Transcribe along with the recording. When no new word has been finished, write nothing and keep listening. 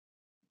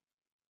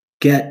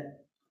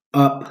Get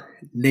Up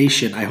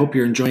Nation. I hope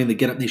you're enjoying the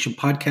Get Up Nation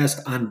podcast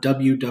on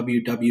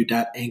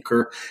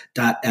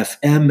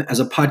www.anchor.fm.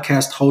 As a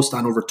podcast host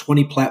on over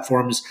 20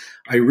 platforms,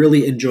 I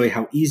really enjoy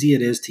how easy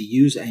it is to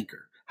use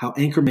Anchor, how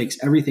Anchor makes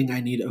everything I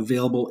need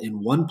available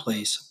in one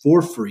place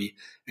for free,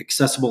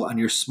 accessible on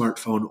your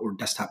smartphone or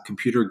desktop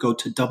computer. Go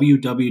to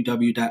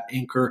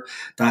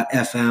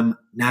www.anchor.fm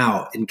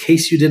now. In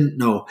case you didn't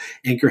know,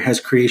 Anchor has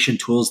creation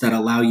tools that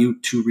allow you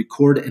to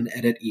record and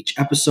edit each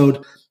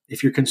episode.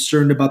 If you're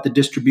concerned about the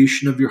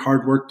distribution of your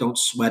hard work, don't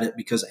sweat it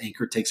because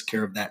Anchor takes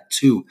care of that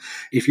too.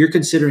 If you're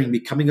considering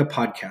becoming a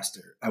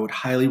podcaster, I would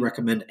highly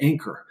recommend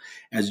Anchor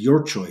as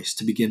your choice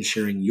to begin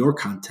sharing your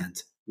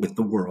content with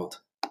the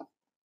world.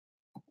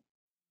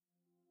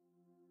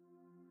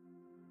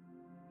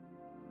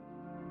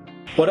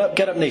 What up,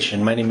 Get Up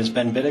Nation? My name is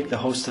Ben Biddick, the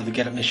host of the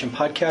Get Up Nation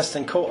podcast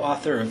and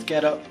co-author of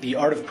Get Up, The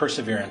Art of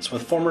Perseverance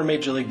with former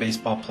Major League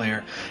Baseball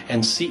player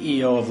and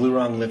CEO of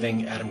Lurong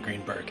Living, Adam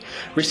Greenberg.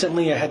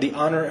 Recently, I had the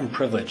honor and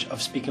privilege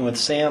of speaking with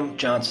Sam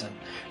Johnson.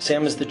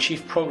 Sam is the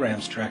Chief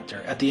Programs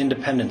Director at the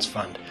Independence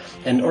Fund,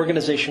 an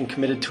organization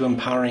committed to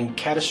empowering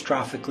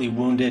catastrophically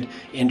wounded,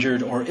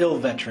 injured, or ill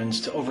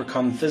veterans to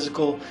overcome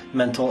physical,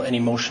 mental, and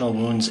emotional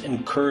wounds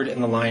incurred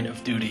in the line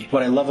of duty.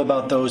 What I love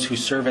about those who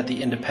serve at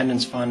the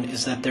Independence Fund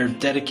is that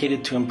they're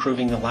dedicated to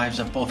improving the lives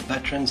of both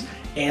veterans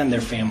and their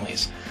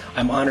families.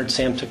 I'm honored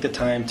Sam took the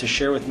time to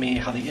share with me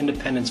how the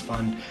Independence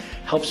Fund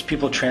helps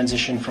people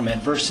transition from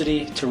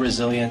adversity to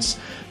resilience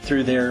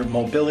through their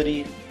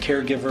mobility,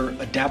 caregiver,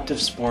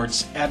 adaptive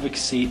sports,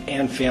 advocacy,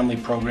 and family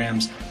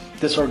programs.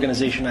 This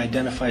organization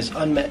identifies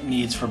unmet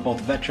needs for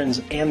both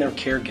veterans and their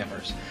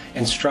caregivers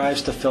and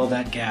strives to fill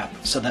that gap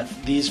so that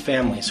these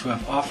families who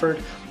have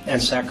offered and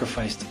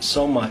sacrificed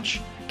so much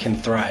can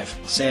thrive.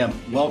 Sam,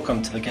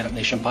 welcome to the Get Up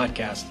Nation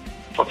podcast.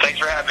 Well, thanks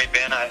for having me,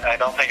 Ben. I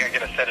don't think I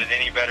could have said it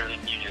any better than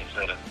you just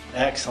said it.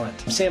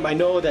 Excellent. Sam, I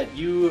know that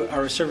you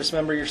are a service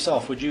member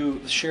yourself. Would you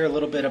share a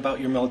little bit about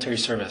your military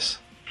service?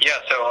 Yeah,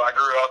 so I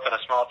grew up in a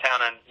small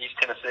town in East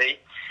Tennessee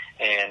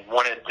and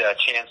wanted a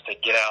chance to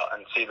get out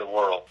and see the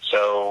world.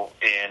 So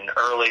in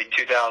early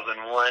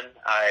 2001,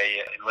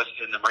 I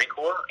enlisted in the Marine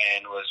Corps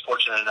and was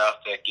fortunate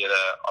enough to get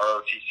a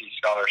ROTC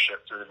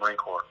scholarship through the Marine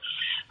Corps.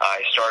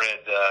 I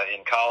started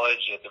in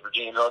college at the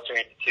Virginia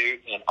Military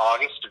Institute in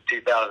August of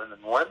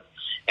 2001,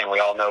 and we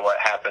all know what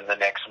happened the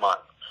next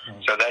month.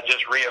 So that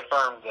just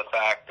reaffirmed the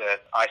fact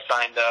that I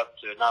signed up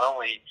to not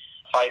only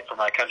fight for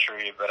my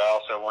country, but I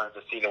also wanted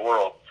to see the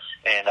world.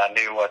 And I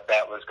knew what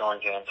that was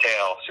going to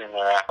entail soon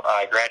thereafter.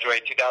 I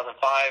graduated in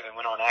 2005 and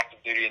went on active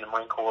duty in the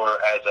Marine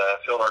Corps as a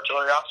field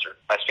artillery officer.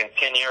 I spent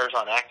 10 years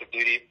on active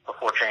duty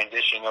before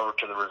transitioning over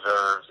to the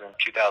reserves in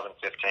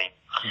 2015.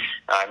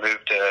 I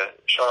moved to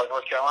Charlotte,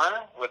 North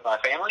Carolina with my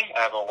family.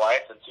 I have a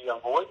wife and two young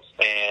boys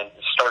and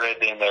started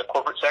in the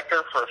corporate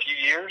sector for a few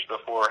years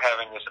before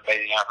having this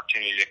amazing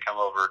opportunity to come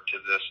over to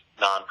this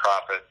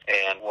nonprofit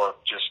and work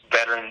just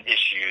veteran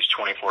issues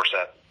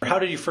 24/7. How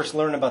did you first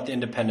learn about the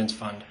Independence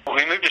Fund? When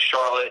we moved to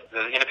Charlotte,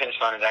 the Independence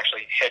Fund is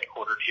actually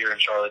headquartered here in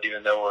Charlotte,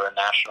 even though we're a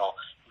national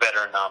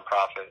veteran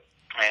nonprofit.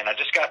 And I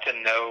just got to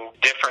know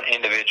different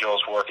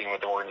individuals working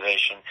with the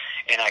organization,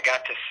 and I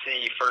got to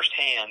see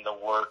firsthand the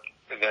work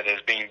that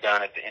is being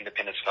done at the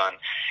Independence Fund.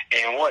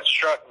 And what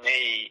struck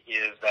me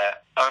is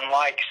that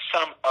unlike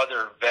some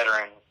other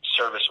veteran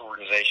service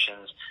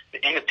organizations,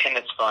 the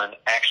Independence Fund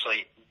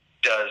actually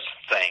does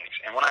things.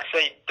 And when I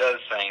say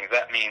does things,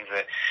 that means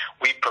that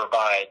we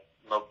provide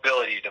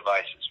mobility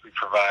devices. We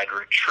provide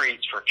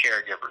retreats for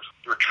caregivers,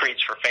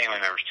 retreats for family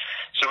members.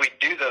 So we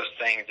do those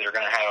things that are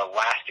going to have a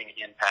lasting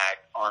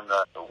impact on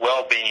the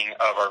well-being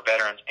of our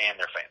veterans and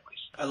their families.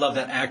 I love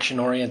that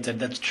action-oriented.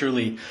 That's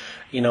truly,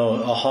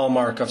 a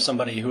hallmark of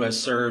somebody who has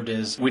served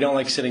is we don't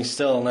like sitting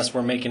still unless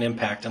we're making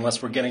impact,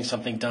 unless we're getting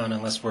something done,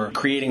 unless we're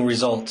creating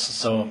results.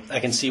 So I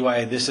can see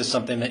why this is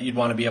something that you'd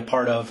want to be a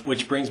part of,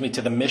 which brings me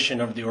to the mission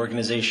of the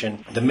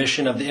organization. The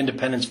mission of the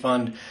Independence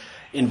Fund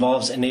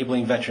involves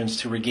enabling veterans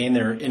to regain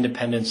their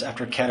independence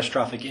after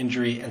catastrophic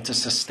injury and to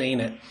sustain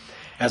it.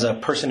 As a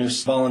person who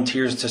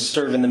volunteers to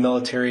serve in the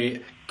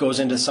military, goes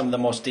into some of the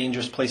most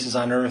dangerous places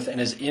on earth and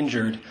is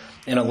injured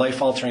in a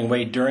life-altering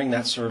way during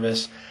that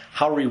service,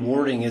 how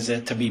rewarding is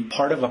it to be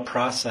part of a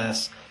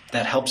process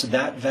that helps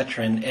that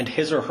veteran and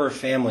his or her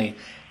family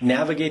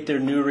navigate their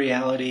new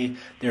reality,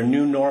 their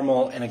new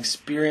normal, and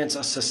experience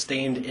a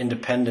sustained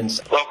independence?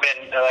 Well,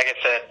 Ben, like I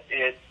said,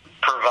 it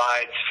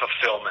provides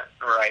fulfillment,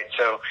 right?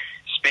 So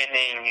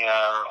spending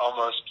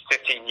almost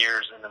 15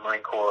 years in the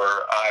Marine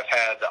Corps, I've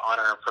had the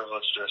honor and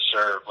privilege to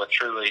serve with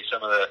truly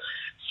some of the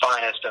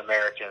finest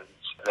Americans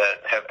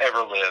that have ever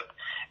lived.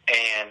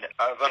 And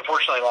I've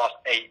unfortunately lost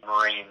 8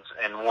 Marines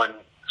and 1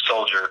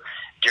 soldier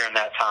during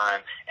that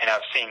time, and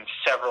I've seen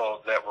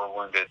several that were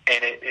wounded.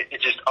 And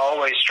it just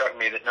always struck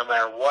me that no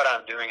matter what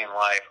I'm doing in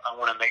life, I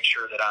want to make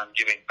sure that I'm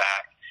giving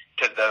back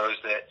to those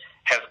that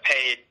have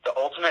paid the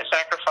ultimate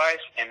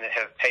sacrifice and that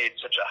have paid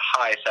such a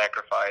high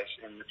sacrifice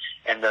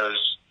in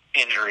those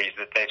injuries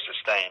that they've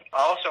sustained.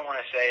 I also want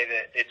to say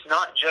that it's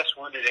not just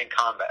wounded in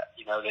combat.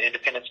 You know, the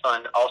Independence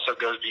Fund also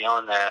goes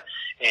beyond that,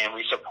 and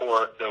we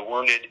support the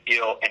wounded,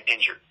 ill, and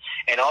injured.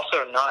 And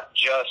also not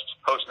just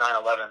post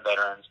 9/11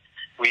 veterans.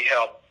 We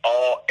help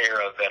all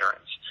era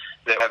veterans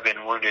that have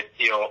been wounded,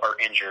 ill, or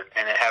injured,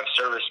 and that have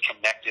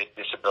service-connected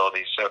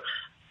disabilities. So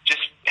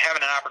just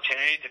having an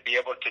opportunity to be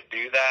able to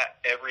do that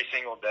every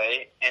single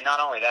day, and not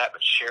only that,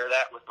 but share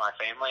that with my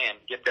family and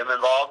get them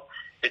involved,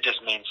 it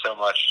just means so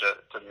much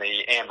to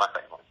me and my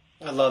family.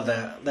 I love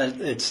that. That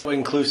it's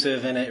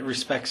inclusive and it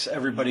respects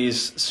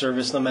everybody's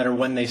service no matter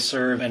when they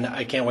serve. And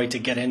I can't wait to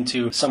get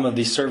into some of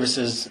these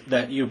services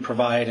that you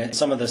provide and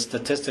some of the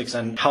statistics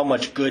on how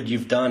much good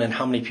you've done and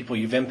how many people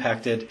you've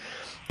impacted.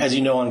 As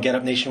you know, on Get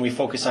Up Nation, we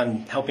focus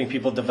on helping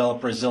people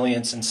develop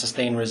resilience and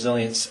sustain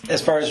resilience.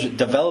 As far as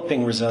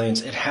developing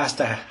resilience, it has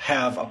to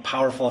have a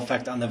powerful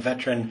effect on the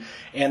veteran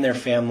and their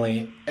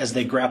family as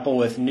they grapple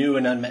with new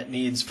and unmet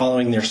needs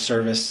following their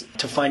service.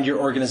 To find your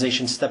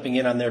organization stepping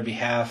in on their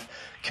behalf,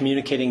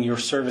 communicating your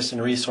service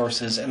and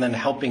resources, and then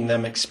helping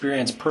them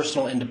experience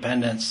personal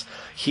independence,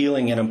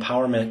 healing, and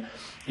empowerment.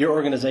 Your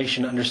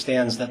organization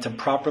understands that to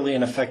properly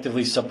and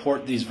effectively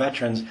support these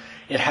veterans,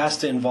 it has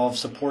to involve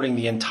supporting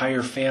the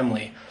entire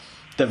family.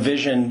 The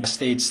vision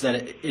states that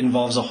it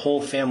involves a whole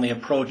family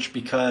approach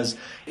because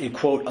it,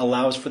 quote,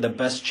 allows for the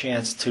best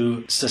chance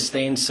to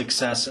sustain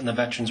success in the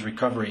veteran's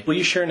recovery. Will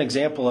you share an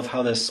example of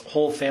how this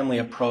whole family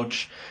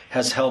approach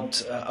has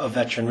helped a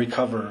veteran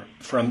recover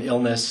from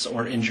illness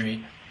or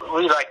injury? What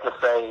we like to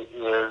say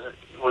is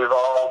we've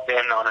all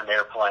been on an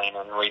airplane,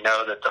 and we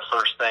know that the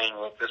first thing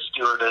that the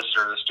stewardess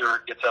or the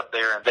steward gets up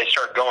there and they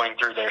start going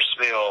through their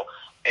spiel,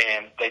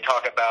 and they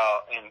talk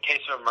about, in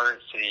case of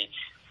emergency,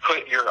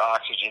 put your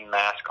oxygen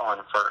mask on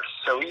first.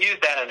 So we use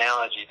that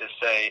analogy to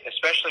say,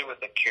 especially with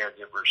the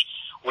caregivers,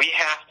 we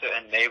have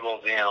to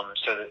enable them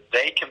so that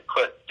they can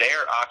put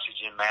their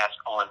oxygen mask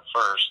on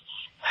first,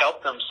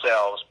 help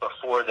themselves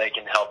before they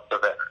can help the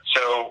veteran.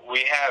 So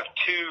we have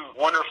two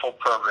wonderful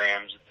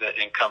programs that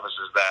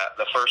encompasses that.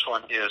 The first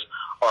one is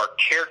our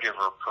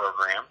caregiver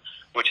program,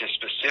 which is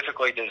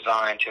specifically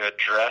designed to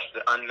address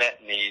the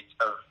unmet needs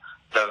of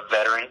the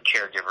veteran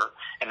caregiver.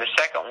 And the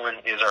second one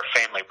is our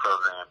family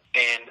program.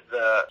 And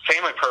the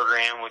family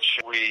program, which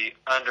we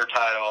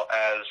undertitle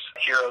as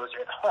Heroes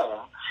at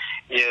Home,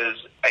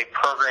 is a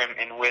program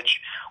in which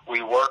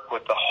we work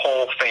with the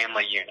whole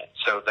family unit,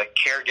 so the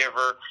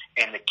caregiver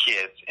and the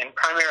kids. And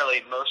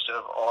primarily, most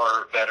of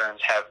our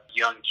veterans have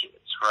young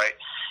kids, right?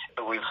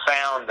 But we've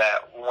found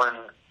that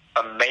one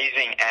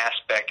amazing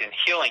aspect and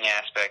healing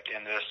aspect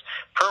in this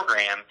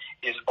program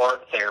is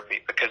art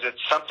therapy, because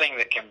it's something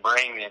that can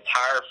bring the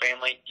entire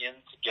family in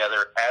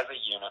together as a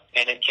unit,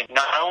 and it can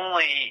not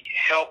only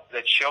help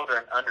the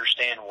children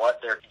understand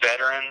what their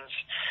veterans,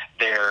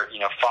 their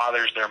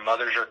fathers, their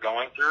mothers are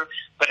going through,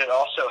 but it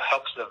also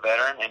helps the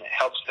veteran and it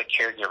helps the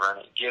caregiver, and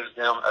it gives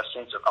them a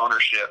sense of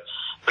ownership,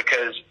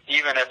 because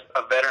even if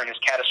a veteran is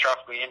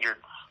catastrophically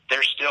injured,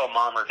 they're still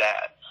mom or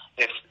dad.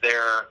 If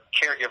their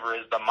caregiver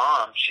is the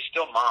mom, she's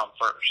still mom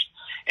first.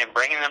 And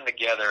bringing them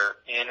together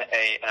in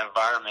an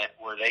environment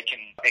where they can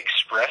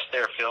express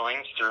their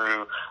feelings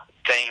through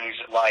things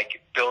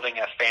like building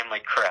a family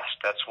crest.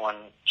 That's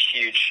one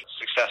huge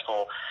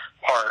successful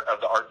part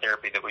of the art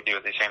therapy that we do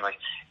with these families.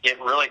 It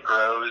really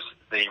grows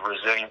the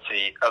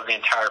resiliency of the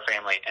entire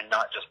family and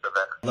not just the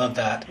veteran. Love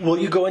that. Will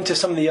you go into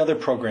some of the other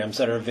programs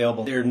that are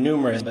available? There are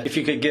numerous, but if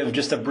you could give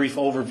just a brief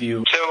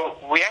overview. So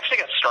we actually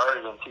got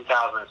started in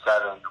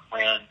 2007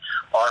 when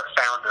our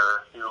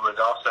founder, who was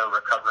also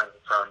recovering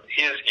from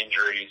his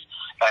injuries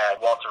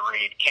at Walter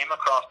Reed, came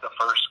across the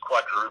first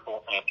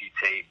quadruple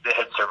amputee that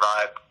had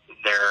survived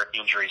their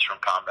injuries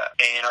from combat.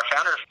 And our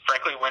founder,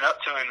 frankly, went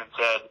up to him and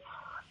said,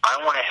 I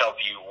want to help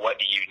you.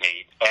 What do you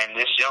need? And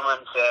this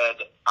gentleman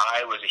said,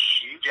 I was a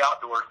huge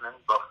outdoorsman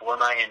before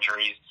my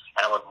injuries,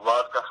 and I would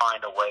love to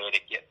find a way to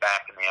get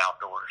back in the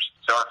outdoors.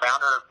 So our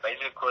founder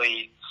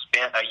basically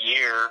spent a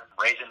year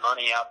raising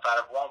money outside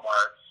of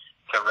Walmart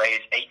to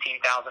raise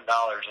 $18,000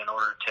 in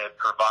order to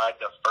provide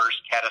the first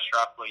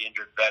catastrophically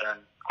injured veteran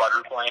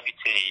quadruple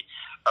amputee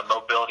a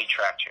mobility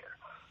track chair.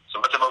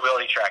 So what's a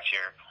mobility track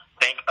chair?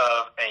 Think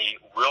of a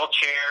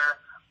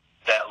wheelchair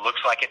that looks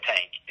like a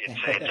tank.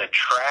 It's a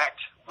tracked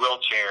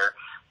wheelchair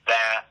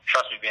that,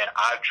 trust me, Ben,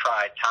 I've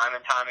tried time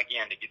and time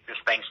again to get this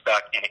thing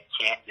stuck, and it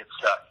can't get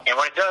stuck. And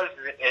what it does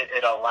is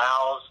it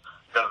allows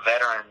the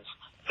veterans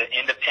the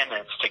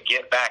independence to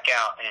get back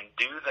out and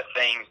do the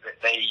things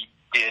that they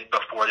did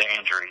before their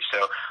injury.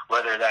 So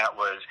whether that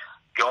was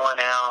going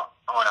out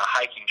on a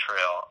hiking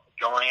trail,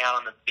 going out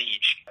on the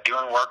beach,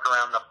 doing work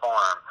around the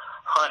farm,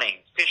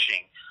 hunting,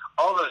 fishing,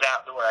 all those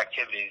outdoor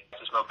activities,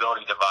 this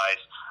mobility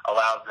device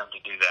allows them to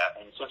do that.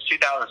 And since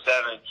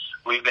 2007,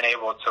 we've been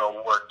able to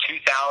award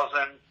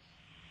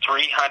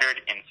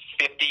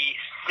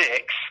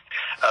 2,356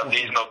 of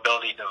these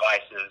mobility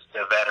devices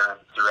to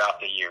veterans throughout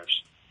the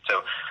years.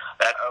 So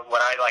that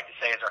what I like to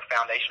say is our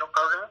foundational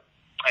program.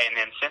 And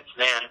then since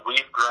then,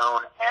 we've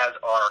grown as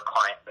our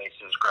client base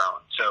has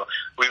grown. So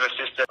we've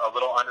assisted a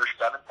little under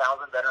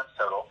 7,000 veterans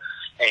total.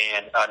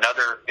 And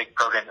another big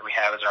program that we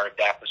have is our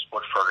adaptive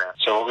sports program.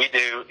 So what we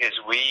do is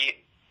we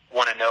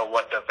want to know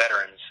what the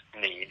veterans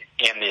need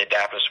in the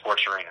adaptive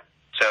sports arena.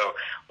 So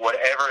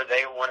whatever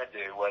they want to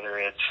do, whether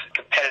it's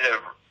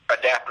competitive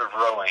adaptive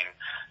rowing,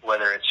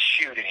 whether it's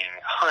shooting,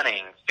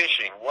 hunting,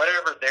 fishing,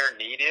 whatever their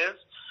need is,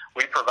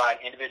 we provide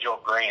individual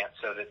grants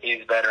so that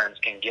these veterans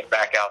can get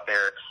back out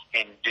there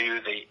and do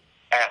the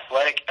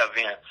athletic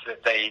events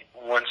that they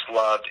once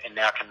loved and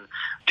now can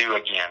do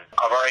again.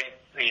 I've already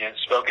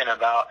spoken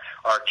about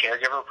our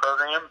caregiver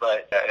program,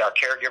 but our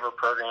caregiver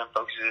program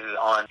focuses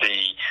on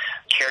the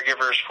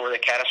caregivers for the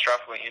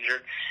catastrophically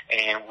injured,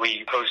 and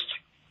we host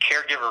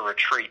caregiver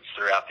retreats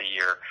throughout the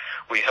year.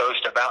 We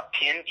host about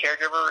 10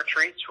 caregiver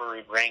retreats where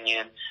we bring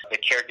in the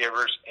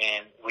caregivers,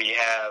 and we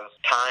have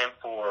time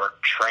for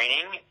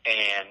training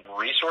and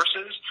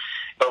resources,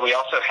 but we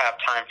also have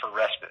time for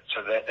respite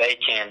so that they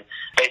can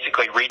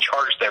basically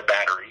recharge their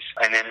batteries.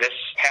 And then this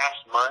past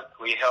month,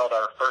 we held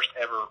our first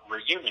ever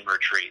reunion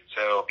retreat.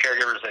 So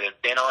caregivers that had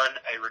been on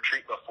a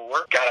retreat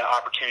before got an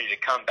opportunity to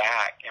come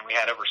back, and we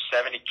had over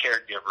 70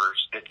 caregivers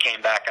that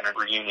came back on a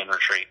reunion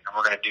retreat, and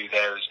we're going to do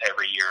those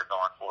every year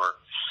going forward.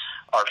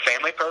 Our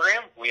family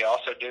program, we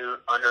also do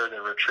under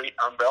the retreat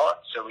umbrella,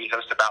 so we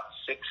host about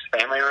 6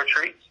 family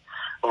retreats,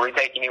 where we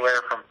take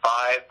anywhere from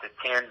 5 to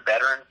 10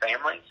 veteran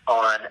families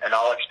on an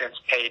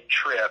all-expense-paid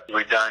trip.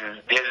 We've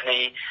done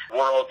Disney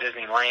World,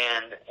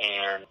 Disneyland,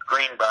 and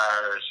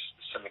Greenbrier,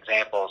 some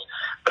examples,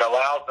 but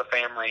allows the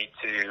family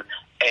to,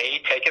 A,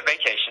 take a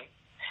vacation,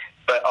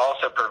 but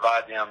also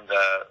provide them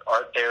the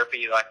art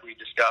therapy like we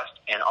discussed,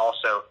 and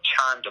also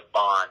time to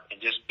bond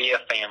and just be a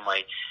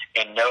family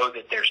and know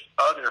that there's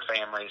other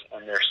families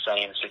in their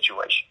same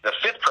situation. The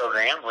 5th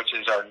program, which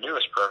is our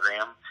newest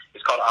program,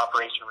 is called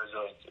Operation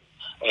Resiliency.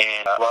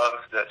 And I love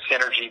the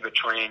synergy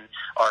between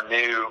our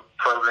new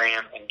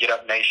program and Get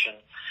Up Nation,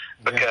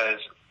 because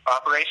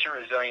Operation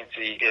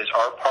Resiliency is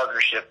our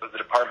partnership with the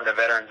Department of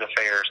Veterans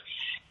Affairs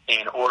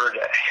in order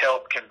to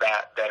help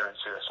combat veteran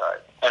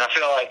suicide. And I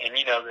feel like, and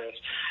you know this,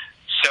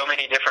 so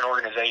many different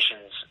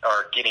organizations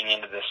are getting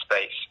into this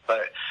space,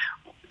 but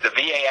the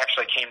VA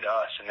actually came to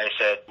us and they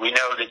said, we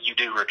know that you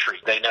do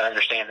retreats. They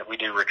understand that we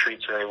do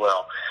retreats very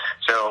well.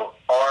 So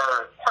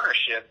our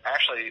partnership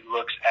actually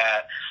looks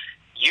at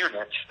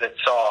units that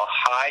saw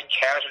high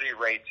casualty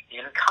rates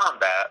in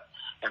combat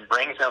and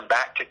brings them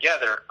back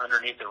together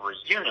underneath the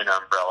reunion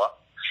umbrella,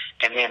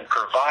 and then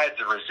provides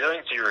the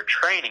resiliency or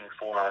training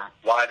for them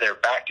while they're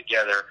back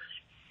together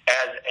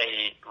as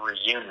a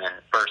reunion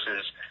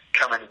versus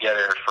coming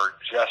together for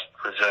just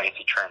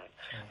resiliency training.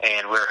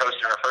 And we're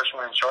hosting our first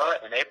one in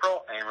Charlotte in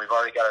April, and we've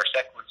already got our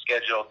second one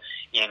scheduled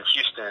in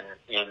Houston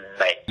in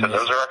May. So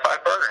those are our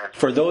 5 programs.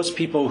 For those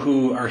people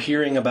who are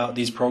hearing about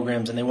these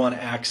programs and they want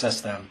to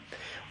access them,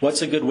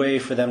 what's a good way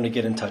for them to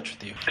get in touch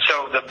with you?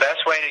 So the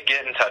best way to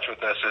get in touch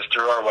with us is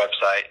through our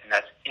website, and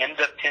that's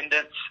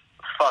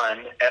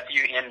independencefund,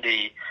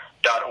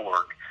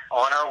 FUND.org.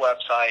 On our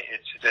website,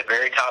 it's at the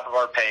very top of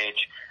our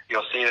page.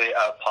 You'll see the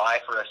Apply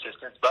for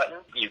Assistance button.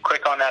 You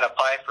click on that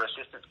Apply for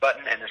Assistance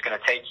button, and it's going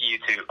to take you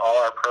to all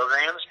our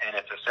programs, and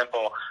it's a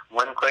simple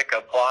one-click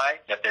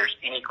apply. If there's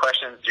any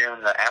questions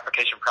during the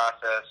application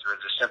process, or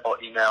it's a simple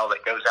email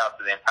that goes out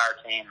to the entire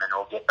team, and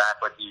we'll get back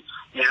with you,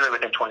 usually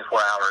within 24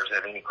 hours,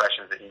 of any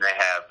questions that you may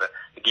have. But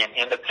again,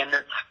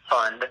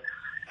 independencefund,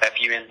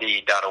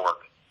 FUND.org.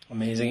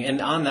 Amazing. And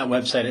on that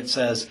website, it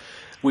says,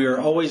 we are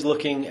always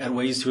looking at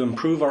ways to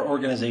improve our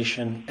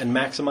organization and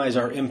maximize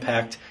our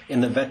impact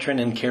in the veteran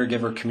and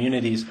caregiver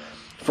communities.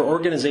 For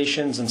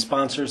organizations and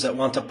sponsors that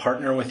want to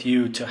partner with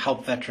you to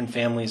help veteran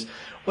families,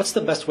 what's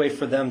the best way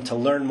for them to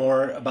learn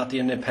more about the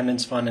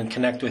Independence Fund and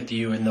connect with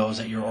you and those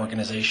at your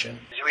organization?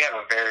 We have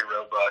a very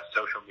robust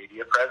social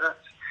media presence.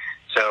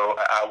 So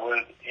I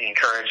would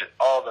encourage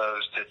all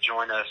those to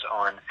join us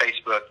on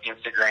Facebook,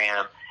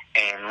 Instagram,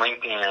 and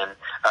LinkedIn,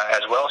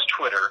 as well as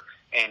Twitter,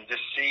 and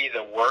just see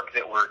the work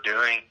that we're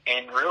doing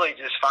and really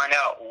just find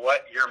out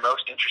what you're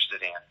most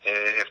interested in.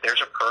 If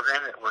there's a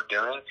program that we're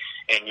doing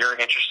and you're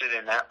interested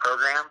in that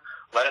program,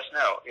 let us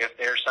know. If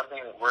there's something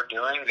that we're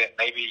doing that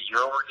maybe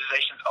your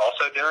organization's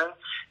also doing,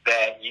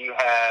 that you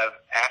have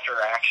after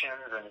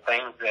actions and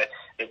things that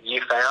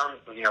you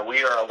found, we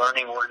are a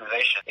learning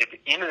organization. At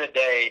the end of the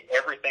day,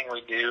 everything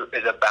we do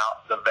is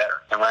about the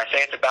veteran. And when I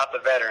say it's about the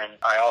veteran,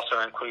 I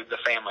also include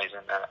the families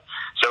in that.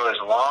 So as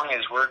long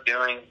as we're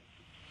doing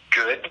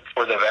good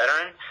for the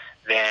veteran,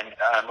 then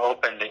I'm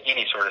open to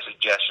any sort of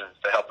suggestions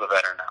to help the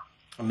veteran out.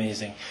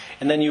 Amazing.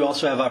 And then you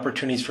also have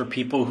opportunities for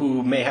people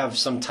who may have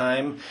some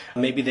time.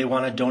 Maybe they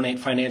want to donate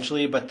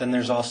financially, but then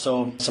there's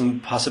also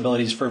some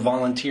possibilities for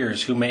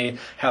volunteers who may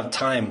have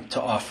time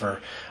to offer.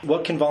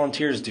 What can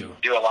volunteers do?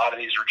 Do a lot of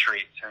these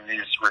retreats, and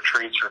these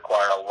retreats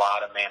require a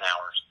lot of man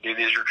hours. Do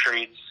these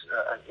retreats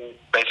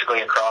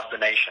basically across the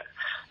nation.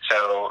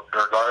 So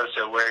regardless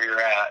of where you're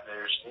at,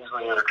 there's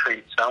usually a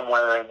retreat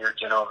somewhere in your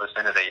general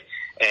vicinity.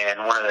 And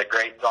one of the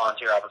great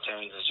volunteer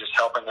opportunities is just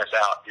helping us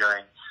out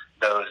during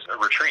those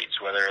retreats,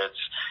 whether it's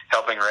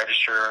helping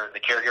register the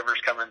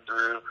caregivers coming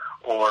through,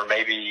 or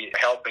maybe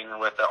helping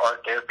with the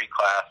art therapy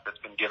class that's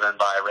been given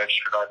by a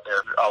registered art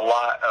therapist. A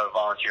lot of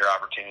volunteer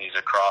opportunities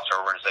across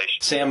our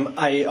organization. Sam,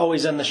 I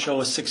always end the show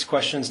with 6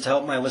 questions to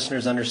help my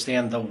listeners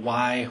understand the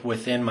why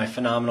within my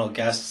phenomenal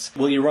guests.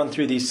 Will you run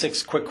through these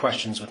 6 quick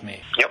questions with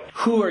me? Yep.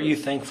 Who are you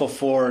thankful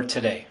for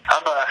today?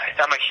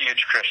 I'm a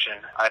huge Christian.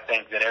 I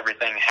think that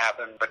everything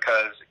happened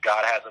because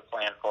God has a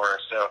plan for us.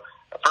 So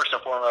first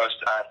and foremost,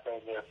 I say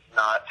this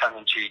not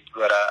tongue-in-cheek,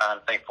 but I'm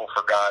thankful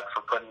for God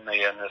for putting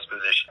me in this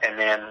position. And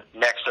then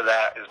next to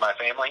that is my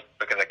family,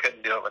 because I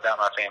couldn't do it without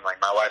my family.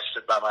 My wife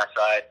stood by my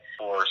side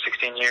for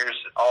 16 years,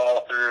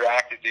 all through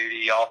active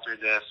duty, all through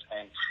this,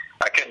 and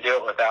I couldn't do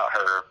it without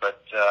her.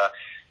 But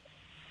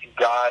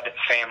God,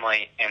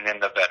 family, and then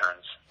the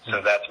veterans.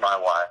 So that's my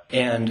why.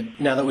 And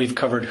now that we've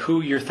covered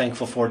who you're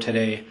thankful for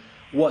today,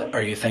 what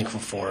are you thankful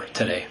for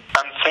today?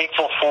 I'm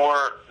thankful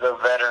for the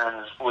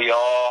veterans. We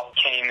all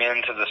came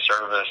into the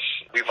service.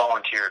 We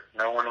volunteered.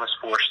 No one was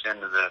forced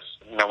into this.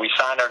 We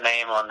signed our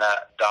name on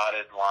that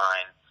dotted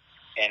line.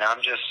 And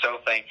I'm just so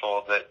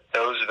thankful that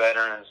those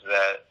veterans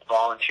that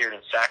volunteered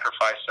and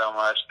sacrificed so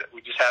much, that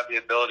we just have the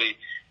ability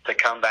to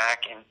come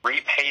back and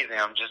repay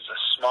them just a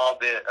small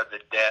bit of the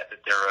debt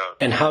that they're owed.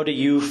 And how do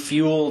you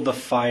fuel the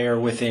fire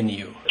within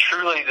you?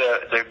 Truly,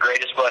 the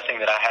greatest blessing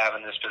that I have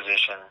in this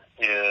position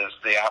is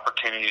the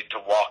opportunity to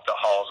walk the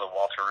halls of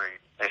Walter Reed.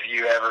 If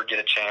you ever get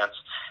a chance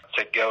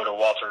to go to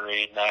Walter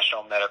Reed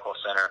National Medical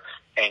Center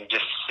and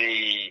just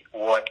see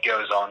what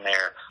goes on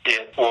there,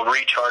 it will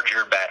recharge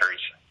your batteries,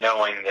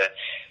 knowing that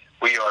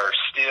we are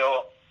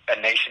still a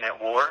nation at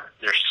war.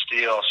 There's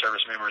still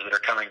service members that are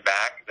coming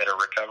back that are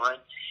recovering.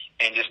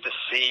 And just to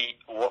see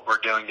what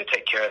we're doing to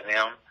take care of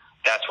them,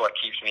 that's what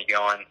keeps me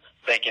going,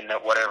 thinking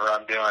that whatever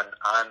I'm doing,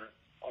 I'm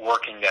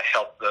working to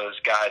help those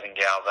guys and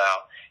gals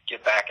out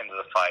get back into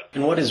the fight.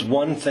 And what is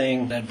one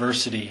thing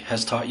adversity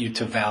has taught you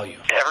to value?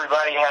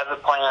 Everybody has a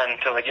plan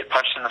until they get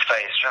punched in the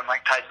face.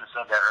 Mike Tyson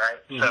said that, right?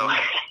 Mm-hmm. So,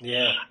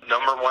 yeah.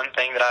 Number one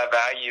thing that I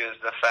value is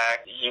the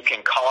fact you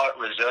can call it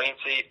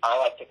resiliency. I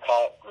like to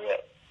call it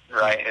grit.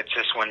 Right? It's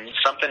just when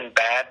something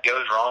bad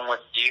goes wrong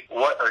with you,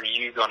 what are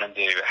you going to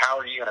do? How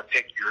are you going to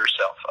pick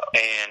yourself up?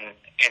 And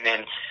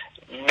then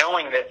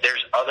knowing that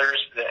there's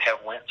others that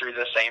have went through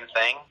the same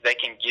thing, they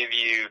can give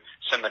you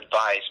some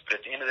advice. But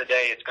at the end of the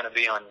day, it's going to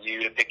be on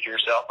you to pick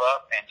yourself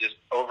up and just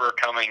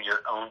overcoming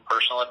your own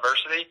personal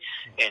adversity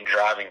and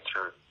driving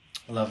through.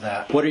 Love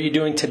that. What are you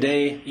doing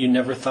today you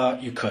never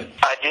thought you could?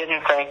 I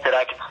didn't think that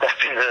I could step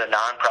into the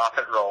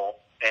nonprofit role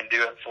and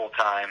do it full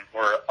time,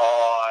 where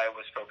all I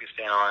was focused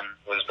in on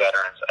was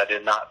veterans. I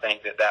did not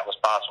think that that was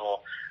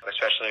possible,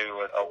 especially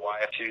with a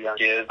wife, 2 young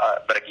kids.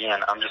 But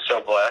again, I'm just so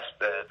blessed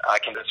that I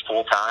can do this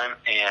full time,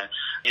 and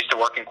used to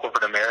work in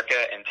corporate America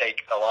and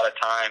take a lot of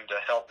time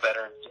to help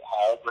veterans get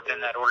hired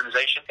within that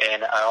organization.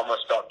 And I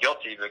almost felt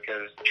guilty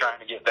because trying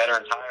to get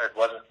veterans hired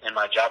wasn't in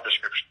my job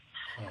description.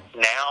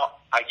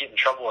 Now I get in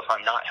trouble if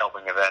I'm not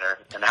helping a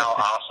veteran. And how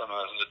awesome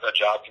a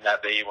job can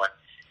that be when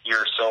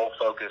your sole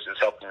focus is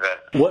helping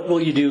veterans? What will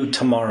you do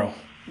tomorrow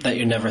that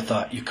you never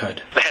thought you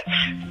could?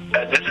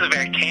 This is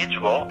very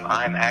tangible.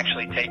 I'm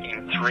actually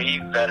taking 3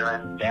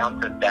 veterans down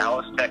to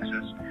Dallas,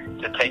 Texas,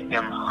 to take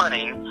them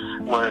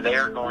hunting, where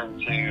they're going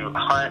to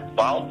hunt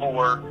wild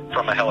boar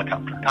from a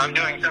helicopter. I'm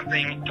doing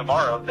something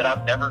tomorrow that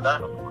I've never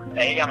done before.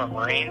 I'm a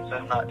Marine, so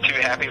I'm not too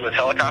happy with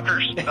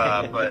helicopters,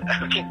 but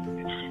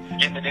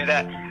getting to do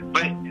that.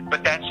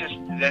 But that's just,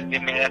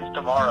 that's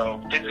tomorrow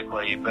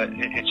physically, but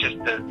it's just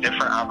the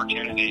different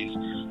opportunities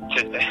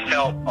to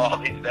help all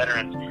these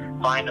veterans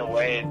find a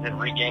way to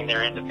regain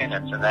their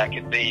independence. And that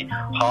could be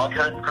hog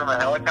hunting from a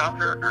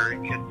helicopter, or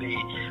it could be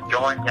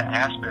going to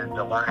Aspen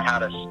to learn how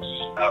to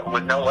ski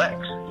with no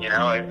legs.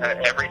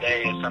 Every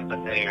day is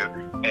something new,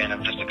 and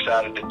I'm just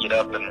excited to get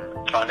up and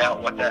find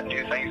out what that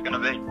new thing is going to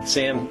be.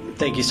 Sam,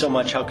 thank you so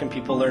much. How can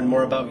people learn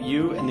more about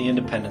you and the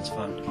Independence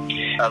Fund?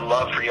 I'd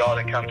love for y'all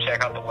to come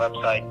check out the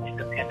website,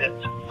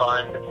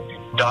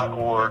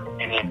 independencefund.org,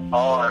 and then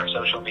all our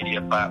social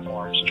media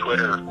platforms,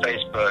 Twitter,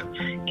 Facebook,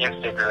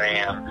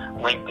 Instagram,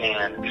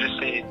 LinkedIn. Just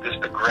see just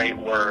the great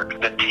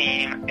work the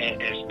team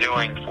is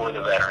doing for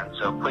the veterans.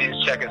 So please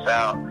check us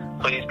out.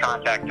 Please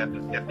contact us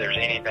if there's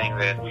anything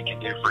that we can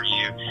do for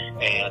you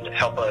and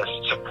help us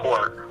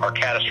support our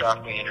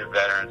catastrophically injured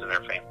veterans and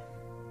their families.